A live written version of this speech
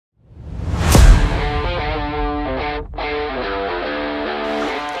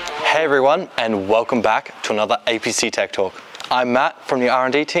Hey everyone, and welcome back to another APC Tech Talk. I'm Matt from the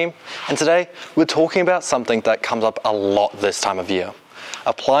R&D team, and today we're talking about something that comes up a lot this time of year: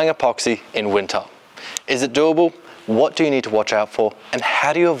 applying epoxy in winter. Is it doable? What do you need to watch out for? And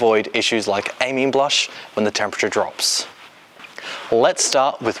how do you avoid issues like amine blush when the temperature drops? Let's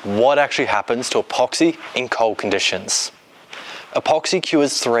start with what actually happens to epoxy in cold conditions. Epoxy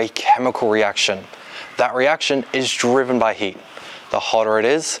cures through a chemical reaction. That reaction is driven by heat. The hotter it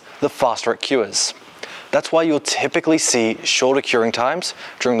is, the faster it cures. That's why you'll typically see shorter curing times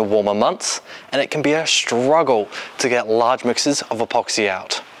during the warmer months, and it can be a struggle to get large mixes of epoxy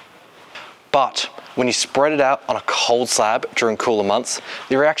out. But when you spread it out on a cold slab during cooler months,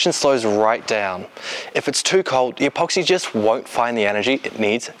 the reaction slows right down. If it's too cold, the epoxy just won't find the energy it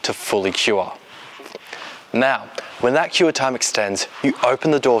needs to fully cure. Now, when that cure time extends, you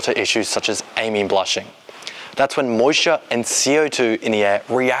open the door to issues such as amine blushing. That's when moisture and CO2 in the air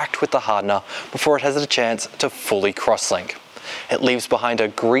react with the hardener before it has a chance to fully cross-link. It leaves behind a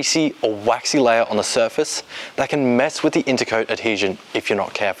greasy or waxy layer on the surface that can mess with the intercoat adhesion if you're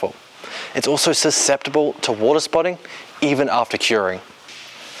not careful. It's also susceptible to water spotting even after curing.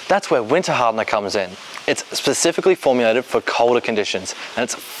 That's where Winter Hardener comes in. It's specifically formulated for colder conditions, and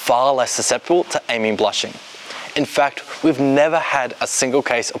it's far less susceptible to amine blushing. In fact, we've never had a single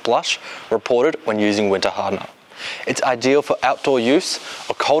case of blush reported when using Winter Hardener. It's ideal for outdoor use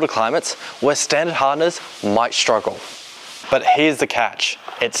or colder climates where standard hardeners might struggle. But here's the catch: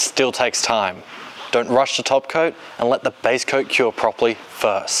 it still takes time. Don't rush the top coat and let the base coat cure properly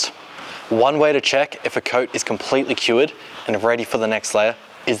first. One way to check if a coat is completely cured and ready for the next layer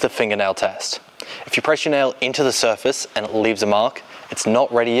is the fingernail test. If you press your nail into the surface and it leaves a mark, it's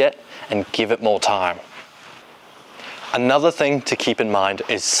not ready yet, and give it more time. Another thing to keep in mind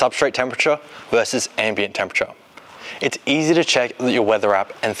is substrate temperature versus ambient temperature. It's easy to check your weather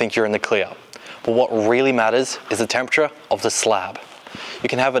app and think you're in the clear, but what really matters is the temperature of the slab. You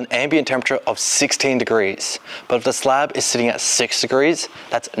can have an ambient temperature of 16 degrees, but if the slab is sitting at 6 degrees,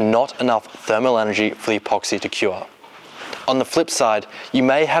 that's not enough thermal energy for the epoxy to cure. On the flip side, you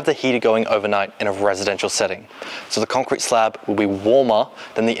may have the heater going overnight in a residential setting, so the concrete slab will be warmer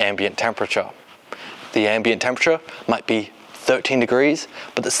than the ambient temperature. The ambient temperature might be 13 degrees,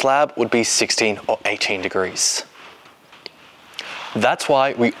 but the slab would be 16 or 18 degrees. That's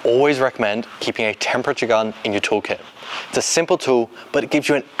why we always recommend keeping a temperature gun in your toolkit. It's a simple tool, but it gives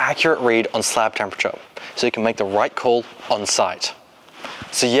you an accurate read on slab temperature, so you can make the right call on site.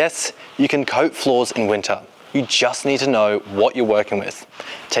 So yes, you can coat floors in winter. You just need to know what you're working with.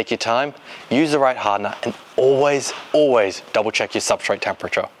 Take your time, use the right hardener, and always double check your substrate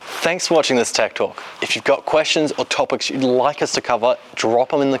temperature. Thanks for watching this Tech Talk. If you've got questions or topics you'd like us to cover, drop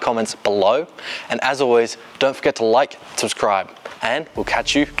them in the comments below. And as always, don't forget to like, subscribe, and we'll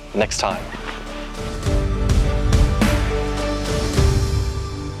catch you next time.